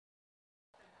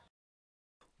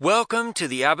Welcome to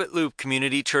the Abbott Loop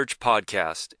Community Church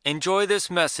podcast. Enjoy this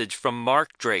message from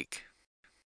Mark Drake.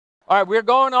 All right, we're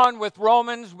going on with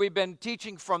Romans. We've been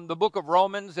teaching from the book of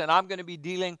Romans, and I'm going to be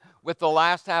dealing with the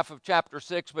last half of chapter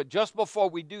 6. But just before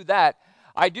we do that,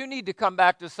 I do need to come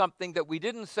back to something that we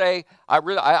didn't say.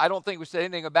 I don't think we said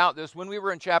anything about this when we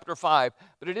were in chapter 5,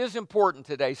 but it is important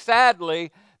today.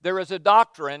 Sadly, there is a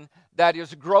doctrine that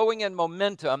is growing in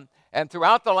momentum, and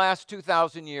throughout the last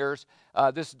 2,000 years,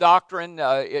 this doctrine,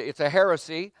 it's a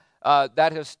heresy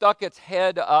that has stuck its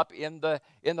head up in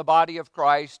the body of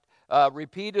Christ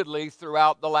repeatedly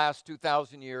throughout the last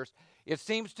 2,000 years. It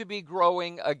seems to be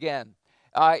growing again.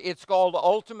 It's called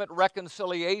ultimate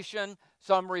reconciliation.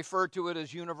 Some refer to it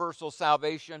as universal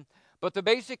salvation. But the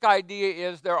basic idea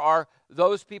is there are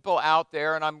those people out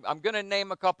there, and I'm going to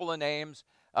name a couple of names.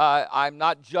 I'm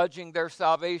not judging their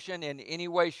salvation in any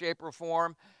way, shape, or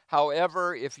form.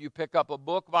 However, if you pick up a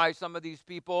book by some of these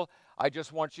people, I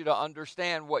just want you to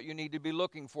understand what you need to be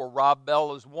looking for. Rob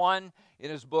Bell is one.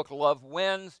 In his book, Love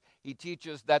Wins, he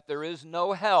teaches that there is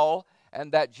no hell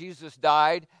and that Jesus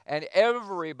died, and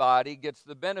everybody gets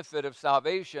the benefit of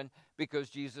salvation because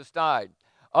Jesus died.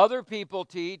 Other people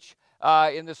teach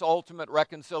in this ultimate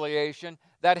reconciliation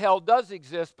that hell does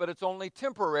exist, but it's only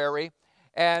temporary,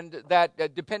 and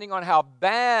that depending on how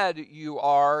bad you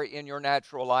are in your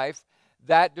natural life,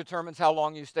 that determines how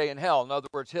long you stay in hell. In other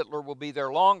words, Hitler will be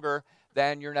there longer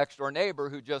than your next door neighbor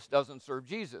who just doesn't serve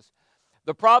Jesus.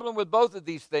 The problem with both of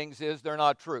these things is they're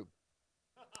not true.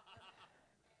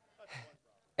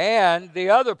 And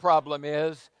the other problem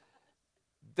is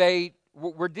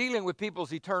we're dealing with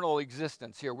people's eternal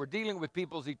existence here. We're dealing with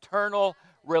people's eternal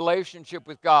relationship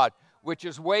with God, which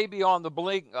is way beyond the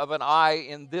blink of an eye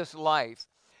in this life.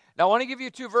 Now, I want to give you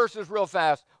two verses real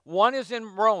fast. One is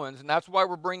in Romans, and that's why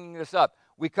we're bringing this up.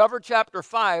 We covered chapter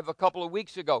 5 a couple of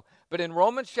weeks ago, but in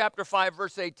Romans chapter 5,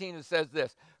 verse 18, it says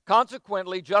this: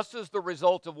 "Consequently, just as the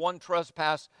result of one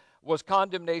trespass was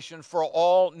condemnation for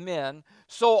all men,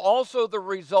 so also the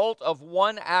result of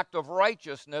one act of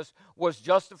righteousness was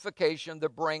justification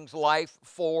that brings life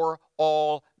for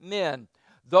all men."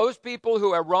 Those people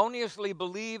who erroneously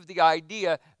believe the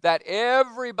idea that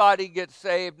everybody gets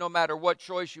saved no matter what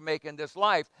choice you make in this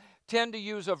life tend to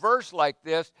use a verse like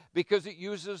this because it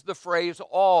uses the phrase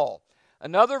all.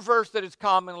 Another verse that is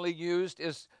commonly used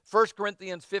is 1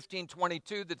 Corinthians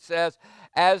 15:22 that says,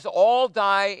 "As all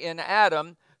die in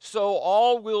Adam, so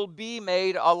all will be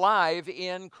made alive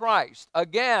in Christ."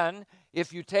 Again,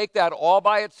 if you take that all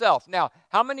by itself. Now,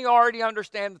 how many already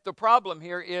understand that the problem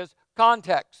here is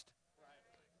context?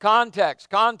 Context.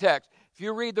 If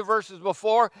you read the verses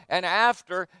before and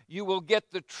after, you will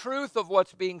get the truth of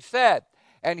what's being said.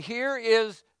 And here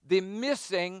is the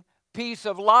missing piece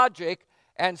of logic,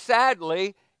 and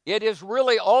sadly, it is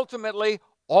really ultimately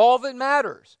all that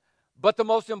matters. But the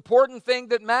most important thing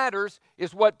that matters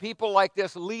is what people like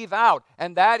this leave out,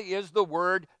 and that is the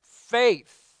word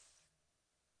faith.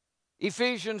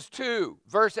 Ephesians 2,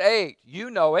 verse 8, you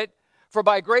know it. "For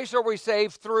by grace are we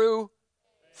saved through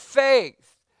faith."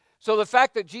 So the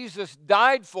fact that Jesus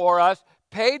died for us,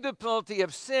 paid the penalty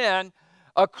of sin,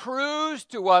 accrues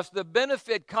to us, the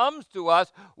benefit comes to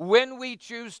us when we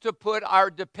choose to put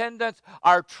our dependence,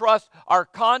 our trust, our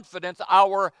confidence,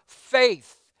 our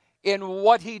faith in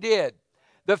what he did.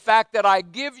 The fact that I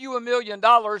give you $1 million,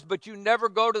 but you never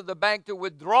go to the bank to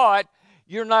withdraw it,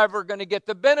 you're never going to get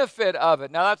the benefit of it.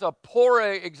 Now, that's a poor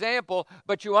example,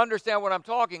 but you understand what I'm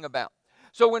talking about.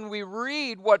 So when we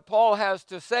read what Paul has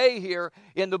to say here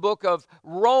in the book of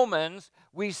Romans,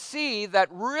 we see that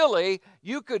really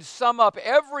you could sum up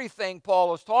everything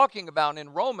Paul is talking about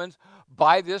in Romans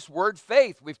by this word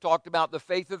faith. We've talked about the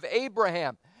faith of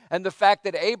Abraham and the fact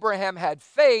that Abraham had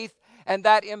faith and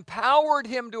that empowered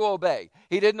him to obey.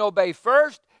 He didn't obey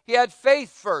first, he had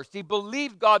faith first. He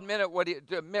believed God meant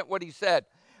what he said.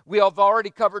 We have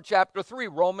already covered chapter 3.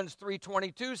 Romans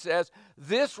 3:22 says,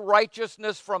 "This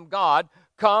righteousness from God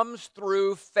comes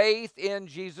through faith in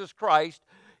Jesus Christ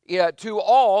to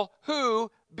all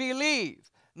who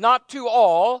believe." Not to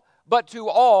all, but to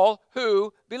all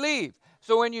who believe.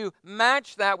 So when you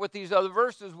match that with these other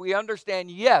verses, we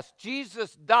understand, yes,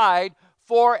 Jesus died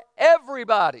for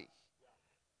everybody.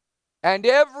 And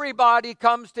everybody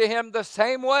comes to him the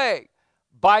same way,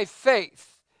 by faith,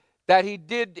 that he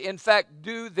did, in fact,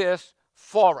 do this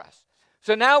for us.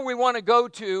 So now we want to go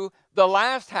to the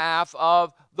last half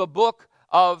of the book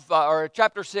of, or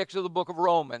chapter 6 of the book of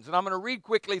Romans. And I'm going to read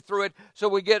quickly through it so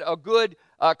we get a good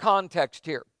context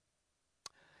here.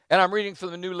 And I'm reading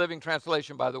from the New Living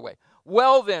Translation, by the way.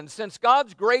 "Well then, since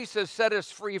God's grace has set us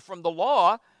free from the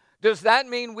law, does that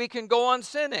mean we can go on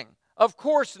sinning? Of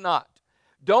course not.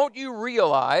 Don't you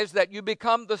realize that you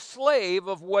become the slave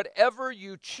of whatever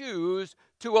you choose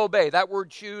to obey? That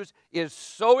word choose is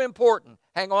so important.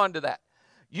 Hang on to that.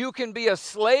 You can be a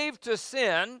slave to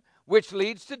sin, which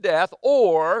leads to death,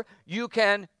 or you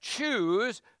can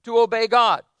choose to obey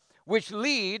God, which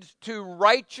leads to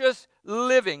righteous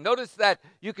living. Notice that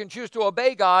you can choose to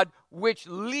obey God, which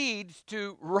leads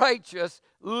to righteous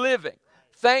living.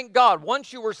 Thank God.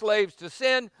 Once you were slaves to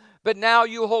sin, but now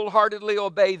you wholeheartedly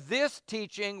obey this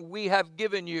teaching we have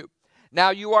given you. Now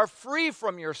you are free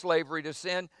from your slavery to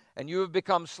sin, and you have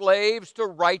become slaves to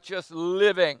righteous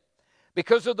living.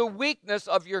 Because of the weakness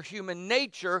of your human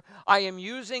nature, I am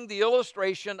using the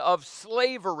illustration of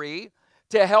slavery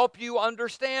to help you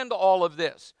understand all of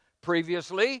this.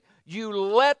 Previously, you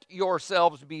let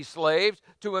yourselves be slaves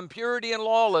to impurity and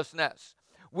lawlessness,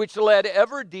 which led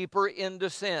ever deeper into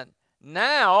sin.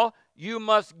 Now, you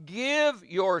must give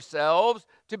yourselves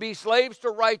to be slaves to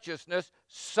righteousness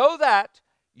so that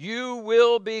you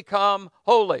will become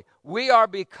holy. We are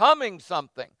becoming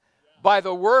something by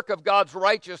the work of God's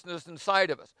righteousness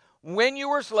inside of us. When you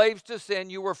were slaves to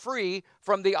sin, you were free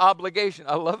from the obligation.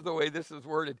 I love the way this is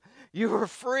worded. You were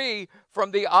free from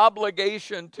the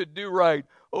obligation to do right.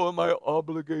 Oh, am I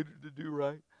obligated to do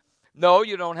right? No,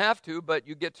 you don't have to, but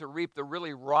you get to reap the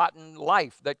really rotten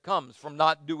life that comes from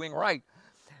not doing right.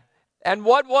 And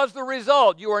what was the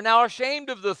result? You are now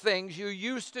ashamed of the things you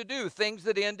used to do, things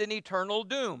that end in eternal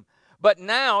doom. But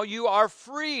now you are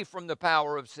free from the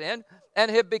power of sin and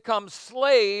have become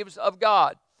slaves of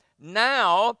God.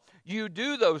 Now you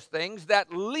do those things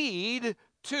that lead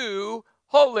to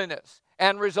holiness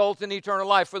and result in eternal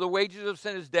life. For the wages of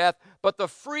sin is death, but the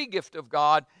free gift of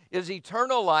God is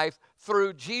eternal life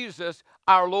through Jesus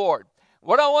our Lord.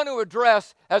 What I want to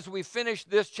address as we finish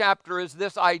this chapter is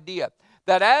this idea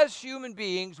that as human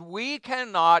beings, we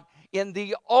cannot, in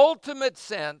the ultimate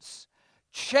sense,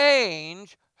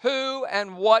 change who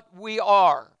and what we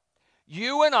are.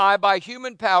 You and I, by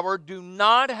human power, do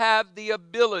not have the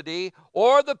ability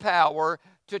or the power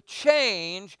to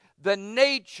change the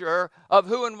nature of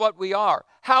who and what we are.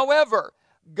 However,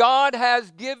 God has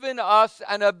given us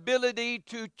an ability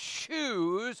to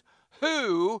choose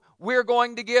who we're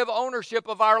going to give ownership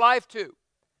of our life to.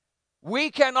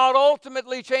 We cannot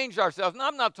ultimately change ourselves. And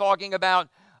I'm not talking about,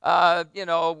 I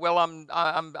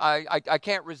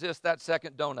can't resist that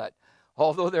second donut.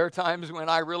 Although there are times when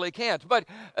I really can't. But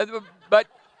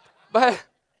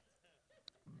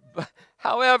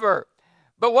however,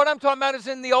 but what I'm talking about is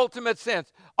in the ultimate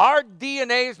sense. Our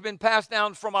DNA has been passed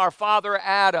down from our father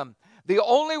Adam. The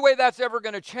only way that's ever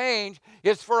going to change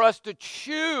is for us to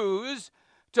choose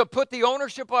to put the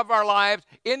ownership of our lives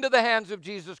into the hands of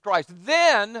Jesus Christ.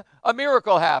 Then a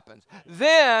miracle happens.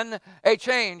 Then a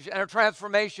change and a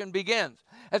transformation begins.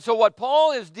 And so what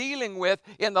Paul is dealing with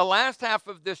in the last half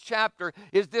of this chapter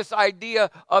is this idea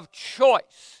of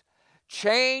choice.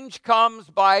 Change comes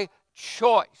by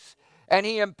choice. And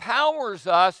he empowers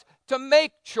us to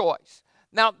make choice.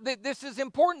 Now, this is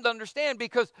important to understand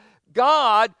because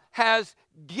God has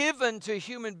given to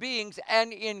human beings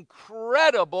an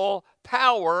incredible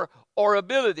power or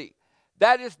ability.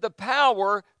 That is the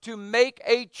power to make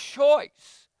a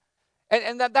choice.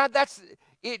 And that's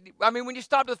it. I mean, when you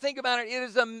stop to think about it, it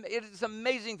is an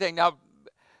amazing thing. Now,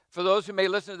 for those who may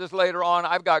listen to this later on,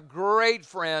 I've got great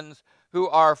friends who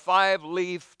are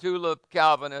five-leaf tulip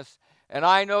Calvinists, and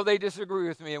I know they disagree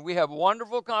with me, and we have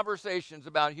wonderful conversations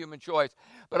about human choice.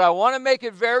 But I want to make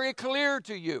it very clear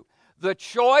to you, the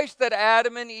choice that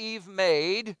Adam and Eve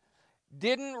made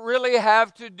didn't really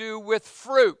have to do with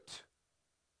fruit.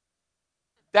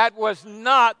 That was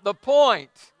not the point.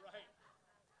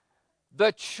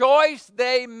 The choice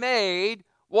they made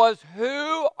was,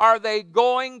 who are they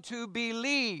going to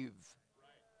believe?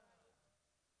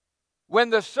 When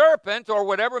the serpent, or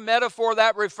whatever metaphor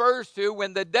that refers to,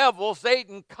 when the devil,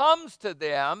 Satan, comes to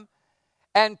them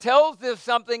and tells them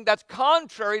something that's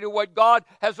contrary to what God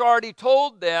has already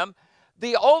told them,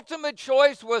 the ultimate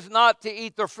choice was not to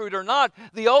eat the fruit or not.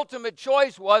 The ultimate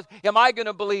choice was, am I going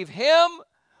to believe him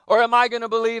or am I going to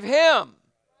believe him?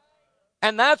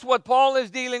 And that's what Paul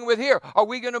is dealing with here. Are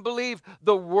we going to believe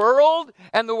the world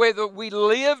and the way that we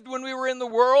lived when we were in the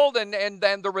world and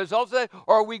the results of that?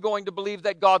 Or are we going to believe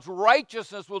that God's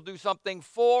righteousness will do something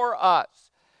for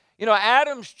us? You know,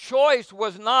 Adam's choice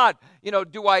was not,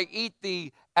 do I eat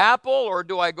the apple or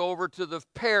do I go over to the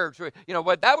pear tree?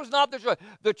 But that was not the choice.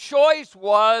 The choice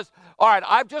was, all right,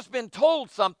 I've just been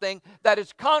told something that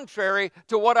is contrary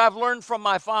to what I've learned from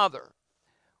my father.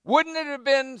 Wouldn't it have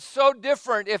been so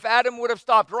different if Adam would have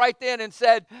stopped right then and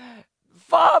said,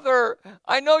 Father,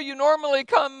 I know you normally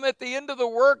come at the end of the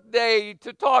workday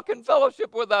to talk and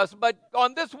fellowship with us, but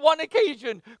on this one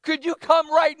occasion, could you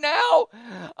come right now?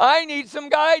 I need some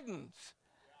guidance.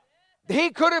 He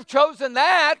could have chosen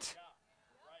that,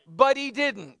 but he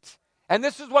didn't. And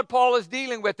this is what Paul is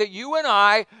dealing with, that you and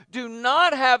I do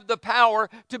not have the power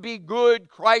to be good,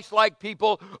 Christ-like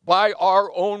people by our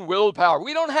own willpower.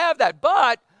 We don't have that,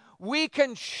 but we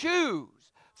can choose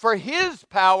for his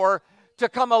power to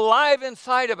come alive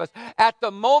inside of us. At the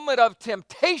moment of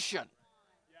temptation,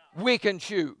 we can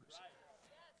choose.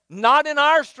 Not in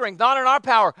our strength, not in our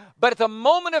power, but at the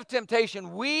moment of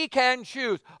temptation, we can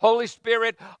choose. Holy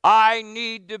Spirit, I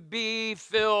need to be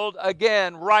filled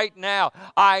again right now.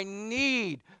 I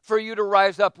need for you to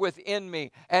rise up within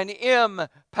me and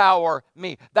empower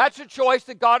me. That's a choice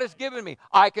that God has given me.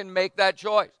 I can make that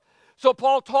choice. So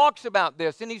Paul talks about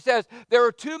this, and he says there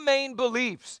are two main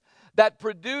beliefs that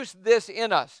produce this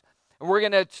in us. And we're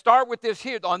going to start with this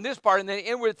here on this part and then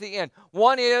end with the end.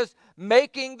 One is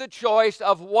making the choice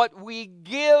of what we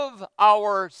give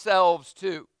ourselves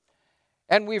to.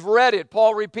 And we've read it.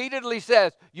 Paul repeatedly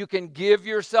says, you can give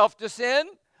yourself to sin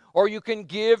or you can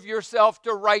give yourself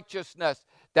to righteousness.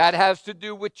 That has to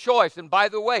do with choice. And by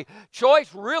the way,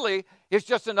 choice really is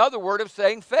just another word of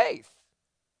saying faith.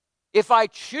 If I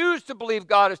choose to believe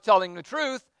God is telling the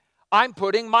truth, I'm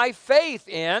putting my faith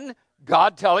in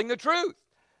God telling the truth.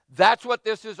 That's what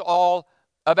this is all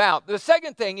about. The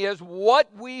second thing is what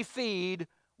we feed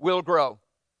will grow.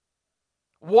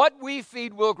 What we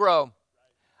feed will grow.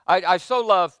 I so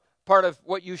love part of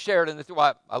what you shared in this.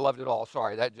 Well, I loved it all.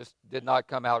 Sorry, that just did not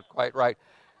come out quite right.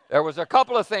 There was a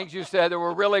couple of things you said that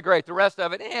were really great. The rest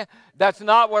of it, that's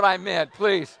not what I meant.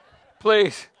 Please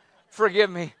forgive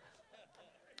me.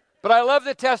 But I love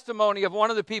the testimony of one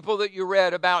of the people that you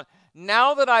read about,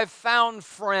 now that I've found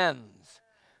friends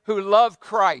who love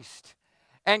Christ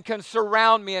and can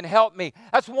surround me and help me.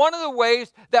 That's one of the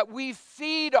ways that we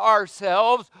feed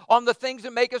ourselves on the things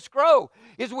that make us grow,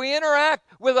 is we interact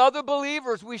with other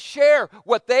believers. We share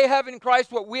what they have in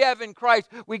Christ, what we have in Christ.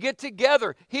 We get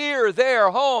together here,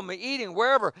 there, home, eating,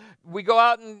 wherever. We go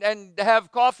out and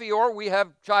have coffee, or we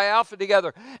have Chi Alpha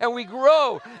together, and we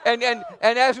grow. And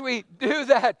as we do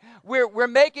that, we're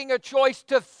making a choice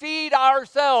to feed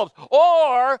ourselves,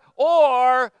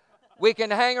 or we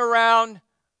can hang around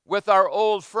with our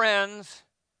old friends,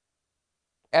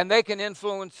 and they can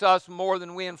influence us more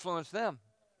than we influence them.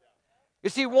 You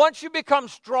see, once you become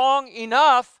strong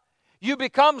enough, you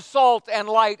become salt and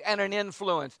light and an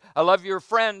influence. I love your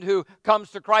friend who comes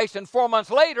to Christ, and 4 months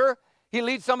later, he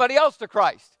leads somebody else to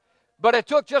Christ. But it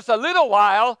took just a little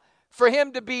while for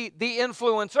him to be the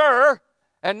influencer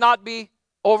and not be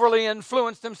overly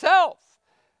influenced himself.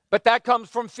 But that comes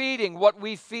from feeding. What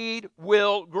we feed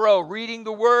will grow. Reading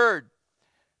the Word.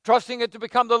 Trusting it to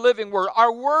become the living Word.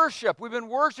 Our worship. We've been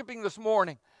worshiping this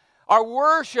morning. Our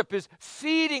worship is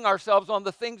feeding ourselves on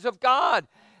the things of God.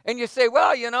 And you say,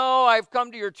 well, I've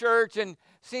come to your church, and it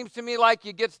seems to me like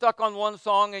you get stuck on one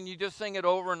song and you just sing it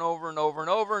over and over and over and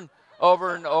over and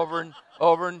over and over and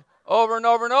over and over and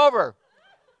over and over.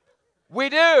 We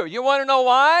do. You want to know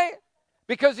why?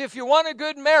 Because if you want a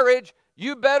good marriage,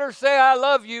 you better say I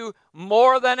love you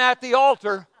more than at the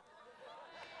altar.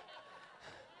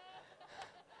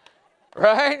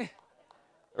 Right?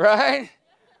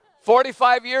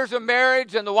 45 years of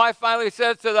marriage, and the wife finally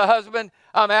says to the husband,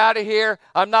 I'm out of here.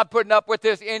 I'm not putting up with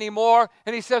this anymore.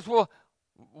 And he says, well,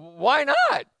 why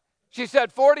not? She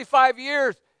said, 45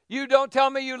 years, you don't tell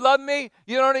me you love me.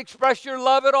 You don't express your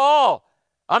love at all.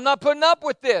 I'm not putting up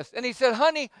with this. And he said,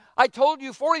 honey, I told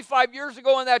you 45 years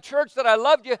ago in that church that I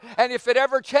loved you, and if it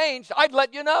ever changed, I'd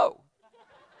let you know.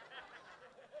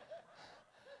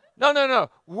 No.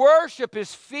 Worship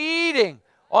is feeding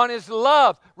on his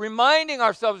love, reminding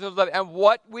ourselves of love, and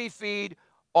what we feed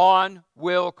on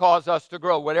will cause us to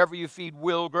grow. Whatever you feed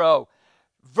will grow.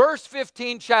 Verse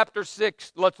 15, chapter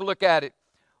 6, let's look at it.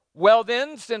 Well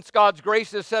then, since God's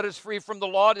grace has set us free from the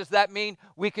law, does that mean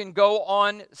we can go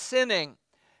on sinning?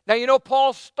 Now,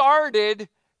 Paul started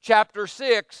chapter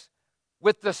 6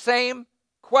 with the same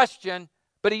question,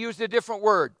 but he used a different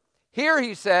word. Here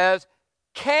he says,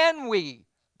 can we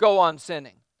go on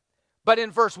sinning? But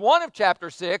in verse 1 of chapter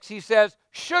 6, he says,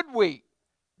 should we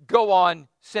go on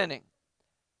sinning?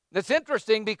 That's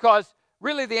interesting because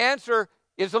really the answer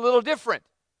is a little different.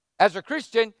 As a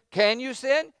Christian, can you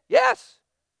sin? Yes.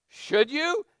 Should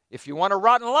you? If you want a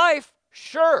rotten life,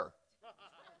 sure.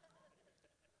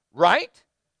 Right?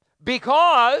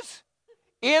 Because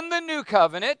in the new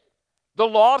covenant, the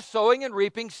law of sowing and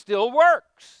reaping still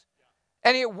works.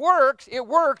 And it works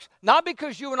not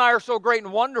because you and I are so great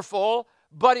and wonderful,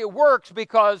 but it works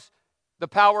because the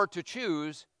power to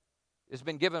choose has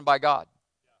been given by God.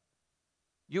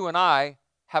 You and I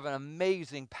have an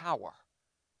amazing power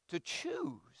to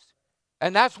choose.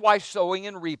 And that's why sowing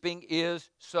and reaping is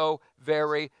so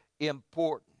very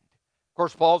important. Of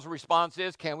course, Paul's response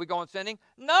is, can we go on sinning?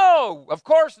 No, of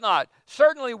course not.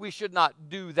 Certainly we should not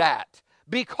do that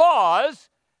because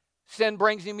sin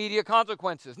brings immediate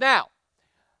consequences. Now,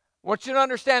 I want you to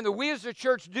understand that we as a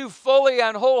church do fully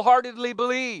and wholeheartedly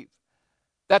believe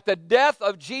that the death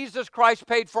of Jesus Christ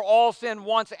paid for all sin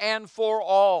once and for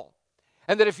all.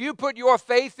 And that if you put your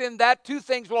faith in that, two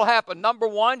things will happen. Number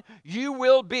one, you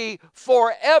will be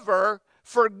forever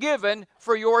forgiven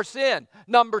for your sin.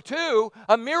 Number two,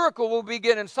 a miracle will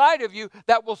begin inside of you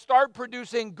that will start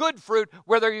producing good fruit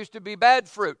where there used to be bad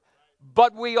fruit.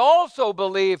 But we also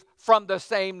believe from the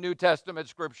same New Testament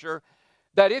scripture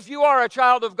that if you are a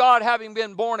child of God having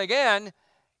been born again,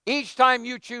 each time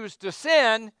you choose to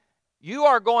sin, you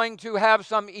are going to have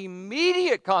some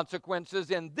immediate consequences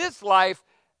in this life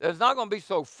that's not going to be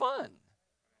so fun.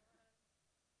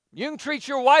 You can treat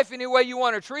your wife any way you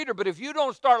want to treat her, but if you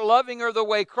don't start loving her the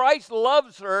way Christ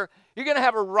loves her, you're going to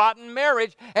have a rotten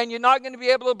marriage, and you're not going to be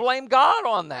able to blame God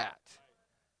on that.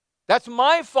 That's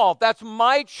my fault. That's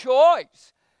my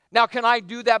choice. Now, can I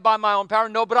do that by my own power?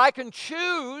 No, but I can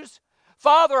choose.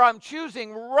 Father, I'm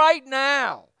choosing right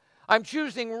now. I'm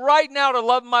choosing right now to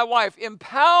love my wife.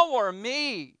 Empower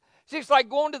me. See, it's like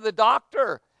going to the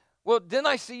doctor. Well, didn't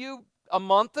I see you a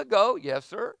month ago? Yes,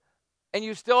 sir. And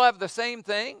you still have the same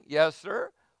thing? Yes,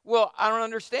 sir. Well, I don't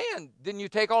understand. Didn't you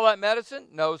take all that medicine?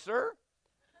 No, sir.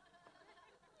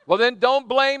 Well, then don't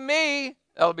blame me.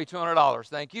 That'll be $200.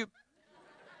 Thank you.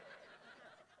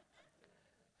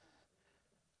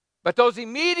 But those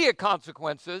immediate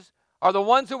consequences are the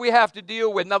ones that we have to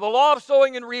deal with. Now, the law of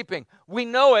sowing and reaping, we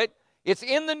know it. It's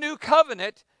in the new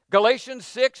covenant. Galatians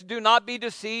 6, do not be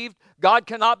deceived. God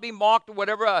cannot be mocked.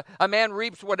 Whatever a man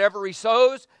reaps, whatever he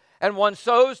sows. And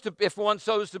if one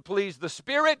sows to please the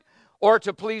Spirit or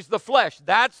to please the flesh.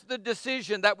 That's the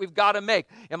decision that we've got to make.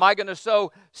 Am I going to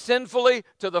sow sinfully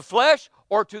to the flesh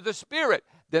or to the Spirit?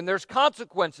 Then there's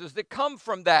consequences that come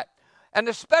from that. And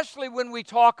especially when we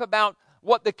talk about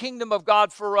what the kingdom of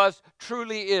God for us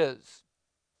truly is.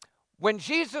 When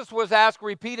Jesus was asked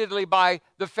repeatedly by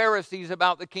the Pharisees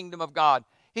about the kingdom of God,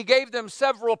 he gave them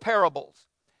several parables.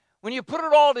 When you put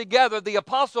it all together, the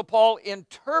Apostle Paul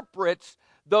interprets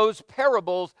those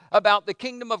parables about the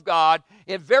kingdom of God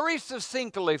very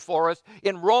succinctly for us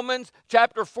in Romans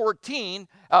chapter 14,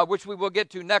 which we will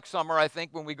get to next summer, I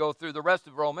think, when we go through the rest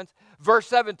of Romans, verse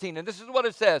 17. And this is what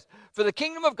it says: for the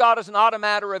kingdom of God is not a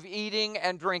matter of eating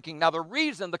and drinking. Now,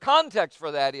 the context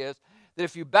for that is that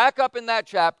if you back up in that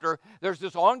chapter, there's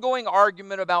this ongoing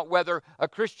argument about whether a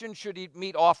Christian should eat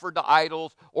meat offered to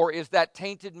idols, or is that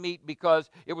tainted meat because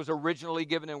it was originally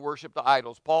given in worship to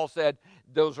idols. Paul said,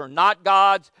 those are not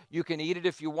gods. You can eat it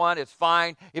if you want. It's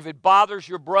fine. If it bothers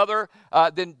your brother,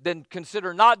 then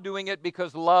consider not doing it,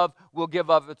 because love will give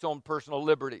up its own personal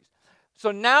liberties.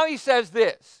 So now he says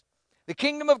this: the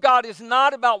kingdom of God is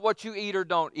not about what you eat or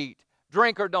don't eat,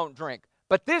 drink or don't drink.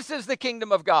 But this is the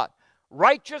kingdom of God: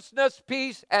 righteousness,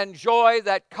 peace, and joy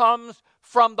that comes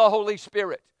from the Holy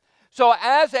Spirit. So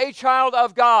as a child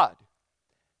of God,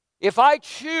 if I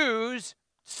choose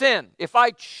sin, if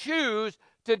I choose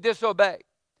to disobey,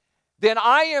 then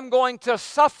I am going to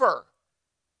suffer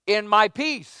in my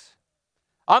peace.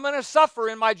 I'm going to suffer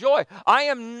in my joy. I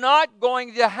am not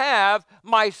going to have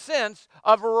my sense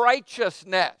of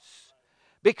righteousness.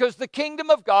 Because the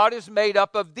kingdom of God is made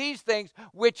up of these things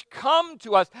which come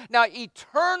to us. Now,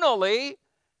 eternally,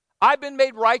 I've been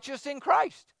made righteous in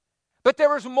Christ. But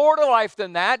there is more to life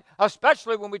than that,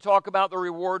 especially when we talk about the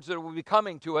rewards that will be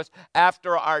coming to us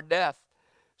after our death.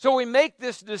 So we make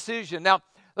this decision. Now,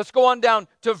 let's go on down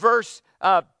to verse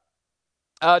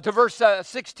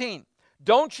 16.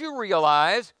 Don't you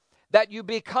realize that you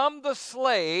become the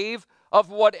slave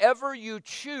of whatever you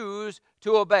choose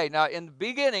to obey? Now, in the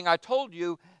beginning, I told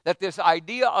you that this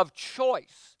idea of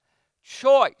choice,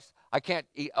 I can't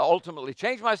ultimately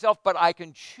change myself, but I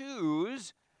can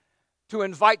choose to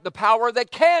invite the power that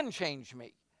can change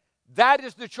me. That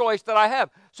is the choice that I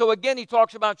have. So again, he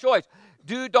talks about choice.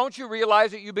 Don't you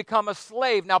realize that you become a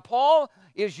slave? Now, Paul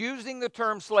is using the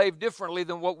term slave differently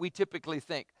than what we typically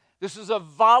think. This is a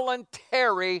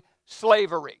voluntary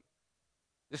slavery.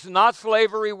 This is not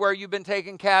slavery where you've been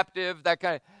taken captive, that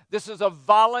kind of. This is a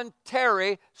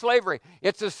voluntary slavery.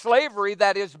 It's a slavery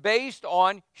that is based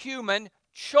on human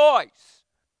choice.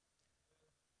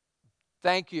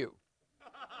 Thank you.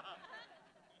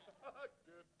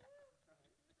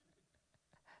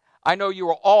 I know you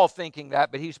were all thinking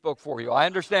that, but he spoke for you. I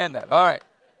understand that. All right.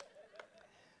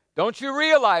 Don't you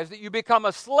realize that you become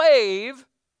a slave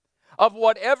of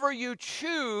whatever you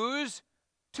choose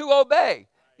to obey?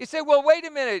 You say, well, wait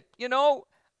a minute,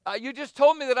 you just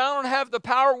told me that I don't have the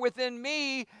power within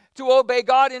me to obey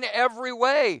God in every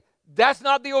way. That's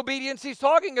not the obedience he's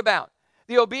talking about.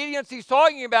 The obedience he's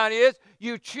talking about is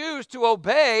you choose to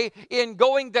obey in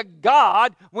going to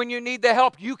God when you need the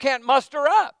help you can't muster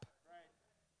up.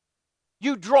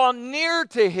 You draw near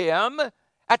to him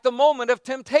at the moment of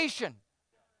temptation.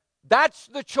 That's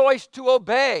the choice to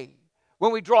obey,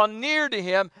 when we draw near to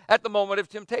him at the moment of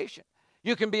temptation.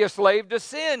 You can be a slave to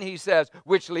sin, he says,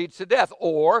 which leads to death.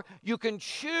 Or you can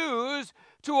choose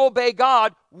to obey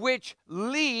God, which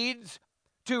leads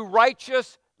to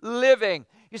righteous living.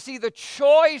 You see, the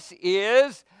choice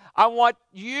is, I want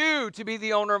you to be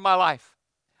the owner of my life.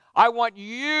 I want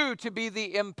you to be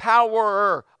the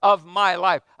empowerer of my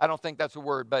life. I don't think that's a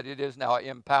word, but it is now,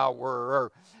 empowerer.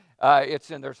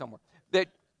 It's in there somewhere.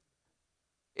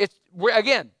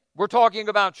 We're talking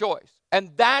about choice.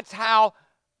 And that's how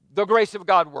the grace of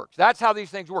God works. That's how these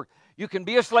things work. You can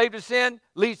be a slave to sin,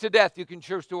 leads to death. You can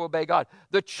choose to obey God.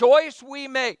 The choice we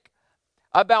make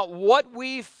about what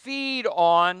we feed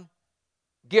on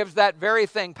gives that very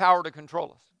thing power to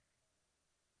control us.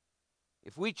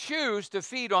 If we choose to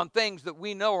feed on things that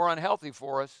we know are unhealthy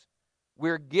for us,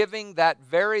 we're giving that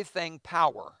very thing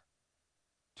power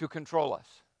to control us.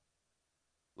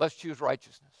 Let's choose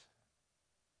righteousness.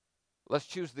 Let's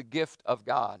choose the gift of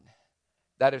God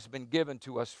that has been given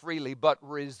to us freely, but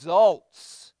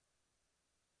results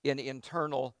in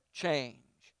internal change.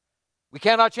 We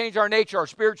cannot change our nature, our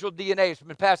spiritual DNA. It's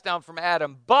been passed down from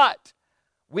Adam, but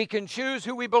we can choose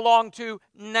who we belong to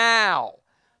now.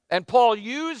 And Paul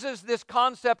uses this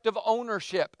concept of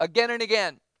ownership again and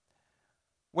again.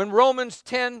 When Romans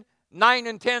 10:9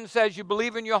 and 10 says, you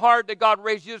believe in your heart that God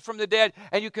raised Jesus from the dead,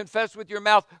 and you confess with your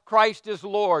mouth Christ is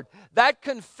Lord. That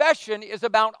confession is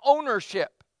about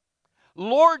ownership.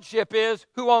 Lordship is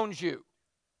who owns you.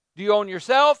 Do you own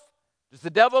yourself? Does the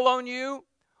devil own you?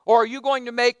 Or are you going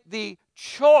to make the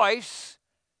choice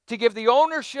to give the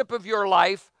ownership of your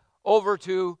life over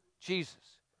to Jesus?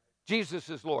 Jesus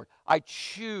is Lord. I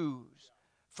choose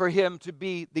for him to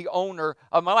be the owner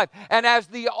of my life. And as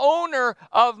the owner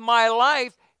of my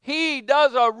life, he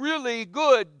does a really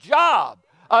good job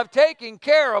of taking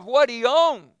care of what he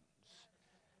owns.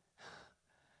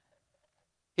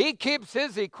 He keeps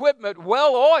his equipment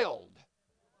well oiled.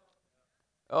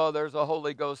 Oh, there's a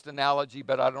Holy Ghost analogy,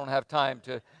 but I don't have time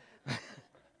to.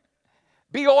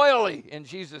 Be oily in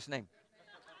Jesus' name.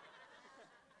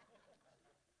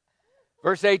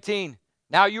 Verse 18,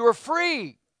 now you are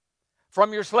free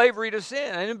from your slavery to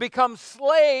sin and become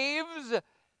slaves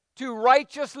to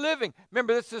righteous living.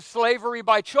 Remember, this is slavery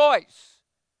by choice.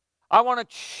 I want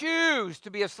to choose to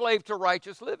be a slave to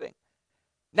righteous living.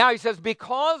 Now he says,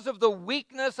 because of the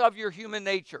weakness of your human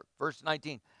nature, verse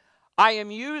 19, I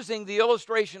am using the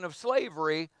illustration of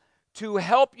slavery to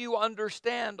help you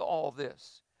understand all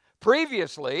this.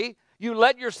 Previously, you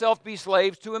let yourself be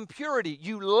slaves to impurity.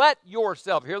 You let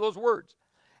yourself, hear those words,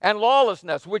 and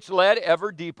lawlessness, which led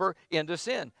ever deeper into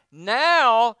sin.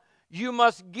 Now, you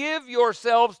must give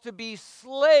yourselves to be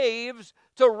slaves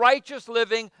to righteous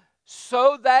living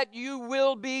so that you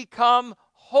will become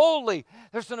holy.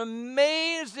 There's an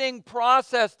amazing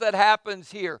process that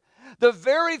happens here. The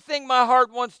very thing my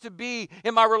heart wants to be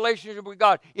in my relationship with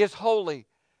God is holy.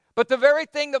 But the very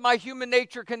thing that my human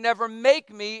nature can never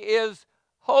make me is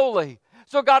holy.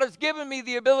 So God has given me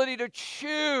the ability to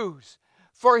choose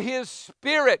for his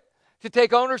Spirit to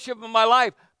take ownership of my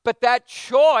life. But that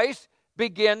choice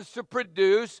begins to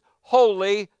produce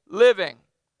holy living.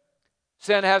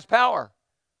 Sin has power,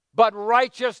 but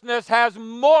righteousness has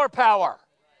more power.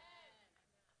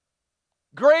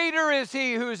 Greater is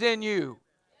he who's in you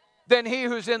than he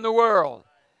who's in the world.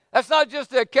 That's not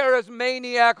just a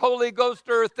charismaniac, Holy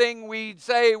Ghoster thing we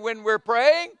say when we're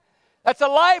praying. That's a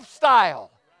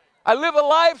lifestyle. I live a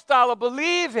lifestyle of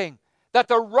believing that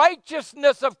the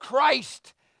righteousness of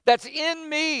Christ that's in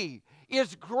me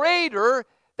is greater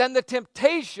than the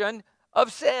temptation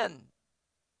of sin.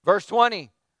 Verse 20,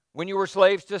 when you were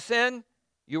slaves to sin,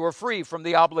 you were free from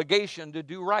the obligation to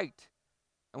do right.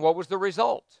 And what was the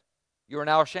result? You are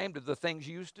now ashamed of the things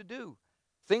you used to do,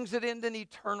 things that end in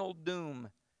eternal doom.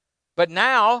 But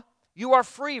now you are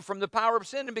free from the power of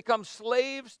sin and become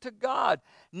slaves to God.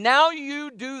 Now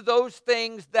you do those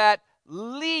things that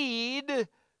lead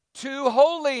to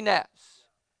holiness.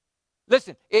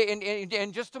 Listen,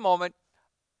 in just a moment,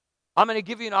 I'm going to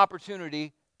give you an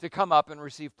opportunity to come up and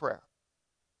receive prayer.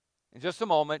 In just a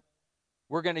moment,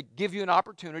 we're going to give you an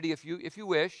opportunity, if you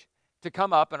wish, to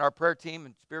come up, and our prayer team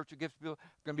and spiritual gifts people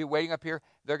are going to be waiting up here.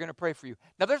 They're going to pray for you.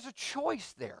 Now, there's a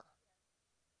choice there.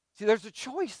 See, there's a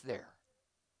choice there.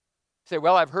 Say,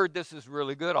 well, I've heard this is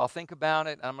really good. I'll think about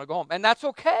it, and I'm going to go home. And that's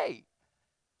okay.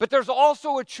 But there's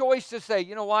also a choice to say,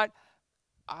 you know what?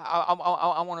 I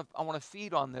want to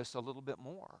feed on this a little bit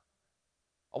more.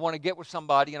 I want to get with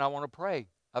somebody, and I want to pray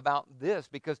about this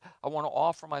because I want to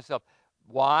offer myself.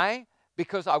 Why?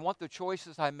 Because I want the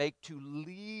choices I make to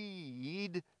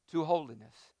lead to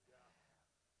holiness.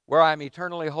 Where I'm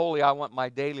eternally holy, I want my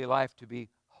daily life to be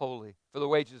holy. For the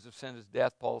wages of sin is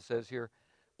death, Paul says here,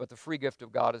 but the free gift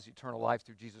of God is eternal life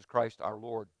through Jesus Christ our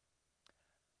Lord.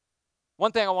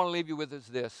 One thing I want to leave you with is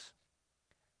this.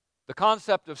 The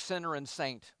concept of sinner and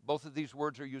saint, both of these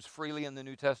words are used freely in the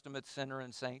New Testament, sinner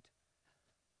and saint.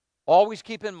 Always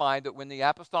keep in mind that when the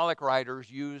apostolic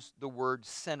writers use the word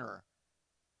sinner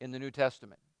in the New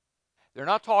Testament, they're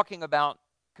not talking about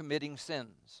committing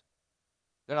sins.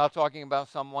 They're not talking about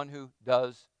someone who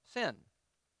does sin.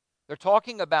 They're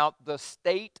talking about the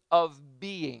state of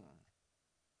being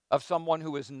of someone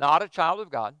who is not a child of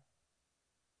God.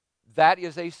 That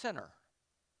is a sinner.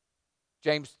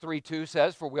 James 3:2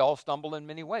 says, for we all stumble in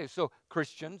many ways. So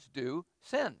Christians do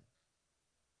sin.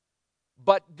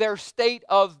 But their state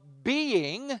of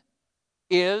being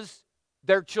is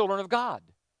they're children of God.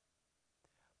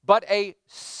 But a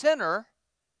sinner,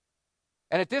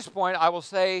 and at this point I will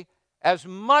say, as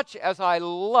much as I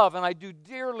love, and I do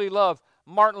dearly love,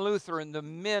 Martin Luther and the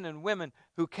men and women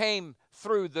who came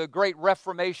through the great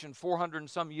Reformation 400 and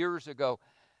some years ago,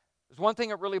 there's one thing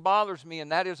that really bothers me,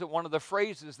 and that is that one of the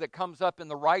phrases that comes up in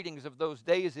the writings of those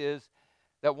days is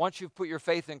that once you've put your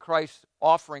faith in Christ's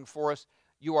offering for us,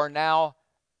 you are now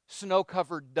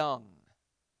snow-covered dung.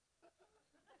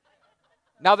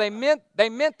 Now, they meant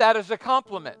that as a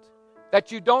compliment,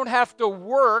 that you don't have to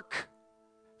work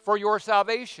for your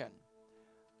salvation.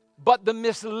 But the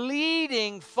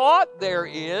misleading thought there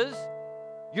is,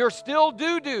 you're still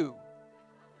doo-doo.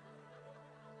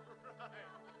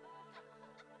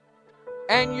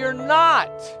 And you're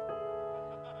not.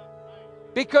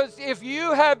 Because if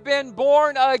you have been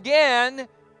born again,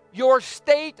 your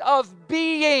state of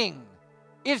being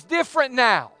is different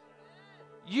now.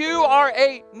 You are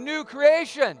a new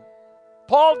creation.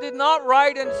 Paul did not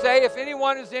write and say, if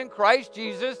anyone is in Christ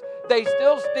Jesus, they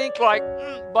still stink like,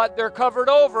 but they're covered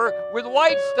over with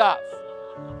white stuff.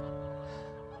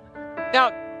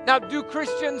 Now, do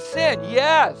Christians sin?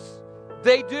 Yes,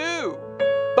 they do.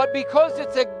 But because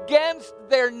it's against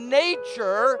their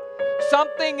nature,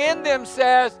 something in them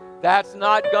says, that's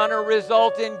not going to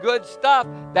result in good stuff.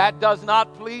 That does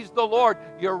not please the Lord.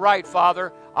 You're right,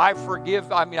 Father. I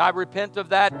repent of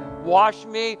that. Wash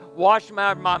me, wash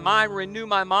my mind, renew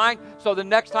my mind, so the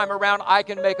next time around I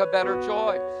can make a better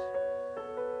choice.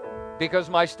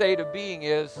 Because my state of being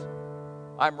is,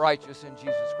 I'm righteous in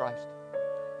Jesus Christ.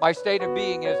 My state of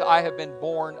being is, I have been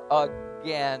born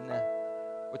again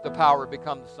with the power to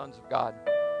become the sons of God.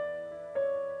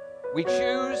 We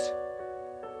choose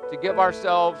to give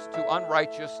ourselves to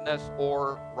unrighteousness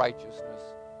or righteousness.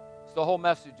 It's the whole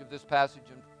message of this passage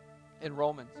in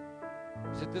Romans.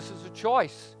 He said this is a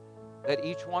choice that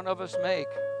each one of us make.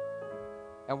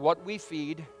 And what we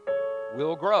feed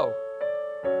will grow,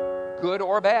 good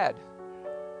or bad.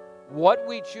 What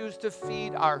we choose to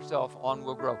feed ourselves on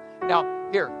will grow. Now,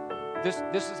 here,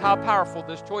 this is how powerful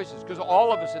this choice is, because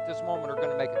all of us at this moment are going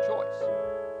to make a choice.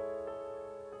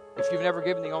 If you've never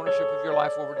given the ownership of your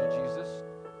life over to Jesus,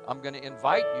 I'm going to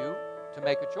invite you to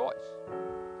make a choice.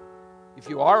 If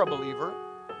you are a believer,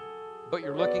 but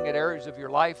you're looking at areas of your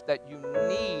life that you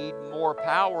need more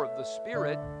power of the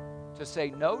Spirit to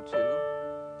say no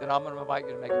to, then I'm going to invite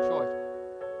you to make a choice.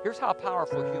 Here's how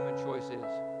powerful human choice is.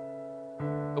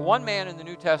 The one man in the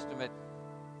New Testament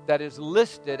that is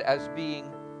listed as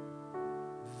being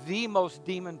the most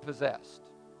demon-possessed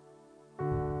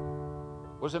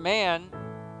was a man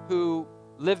who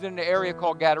lived in an area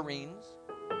called Gadarenes.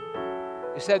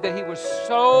 It said that he was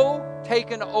so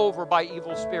taken over by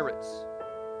evil spirits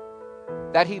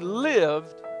that he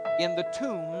lived in the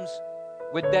tombs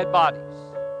with dead bodies.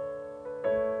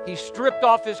 He stripped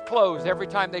off his clothes every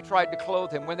time they tried to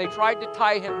clothe him. When they tried to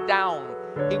tie him down,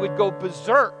 he would go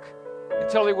berserk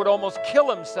until he would almost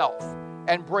kill himself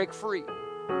and break free.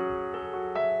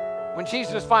 When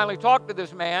Jesus finally talked to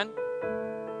this man,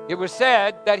 it was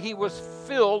said that he was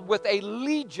filled with a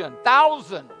legion,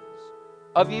 thousands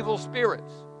of evil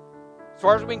spirits. As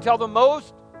far as we can tell, the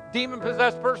most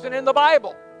demon-possessed person in the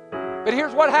Bible. But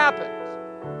here's what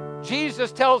happens.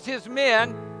 Jesus tells his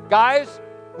men, guys,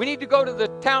 we need to go to the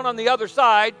town on the other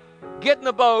side, get in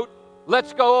the boat,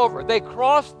 let's go over. They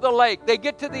cross the lake, they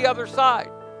get to the other side.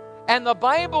 And the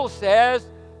Bible says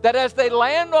that as they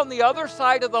land on the other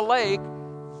side of the lake,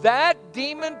 that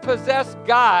demon-possessed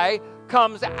guy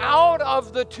comes out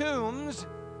of the tombs,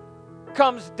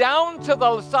 comes down to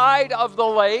the side of the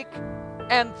lake,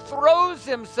 and throws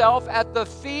himself at the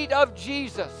feet of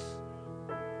Jesus.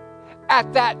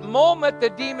 At that moment, the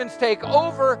demons take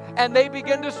over and they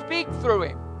begin to speak through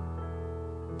him.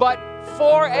 But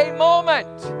for a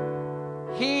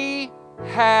moment, he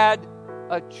had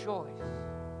a choice.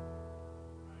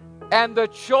 And the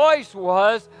choice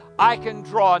was, I can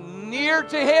draw near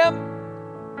to him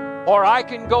or I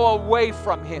can go away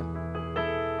from him.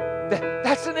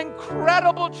 That's an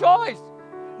incredible choice.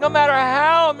 No matter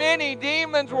how many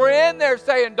demons were in there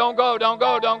saying, don't go, don't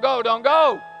go, don't go, don't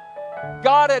go.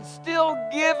 God had still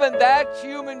given that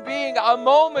human being a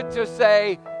moment to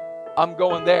say, I'm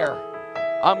going there.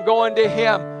 I'm going to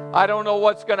him. I don't know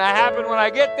what's going to happen when I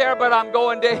get there, but I'm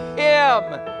going to him.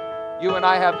 You and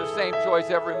I have the same choice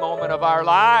every moment of our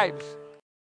lives.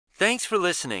 Thanks for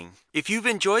listening. If you've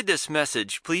enjoyed this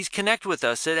message, please connect with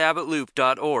us at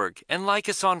abbottloop.org and like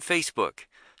us on Facebook.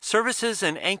 Services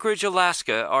in Anchorage,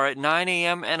 Alaska are at 9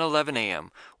 a.m. and 11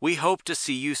 a.m. We hope to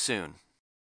see you soon.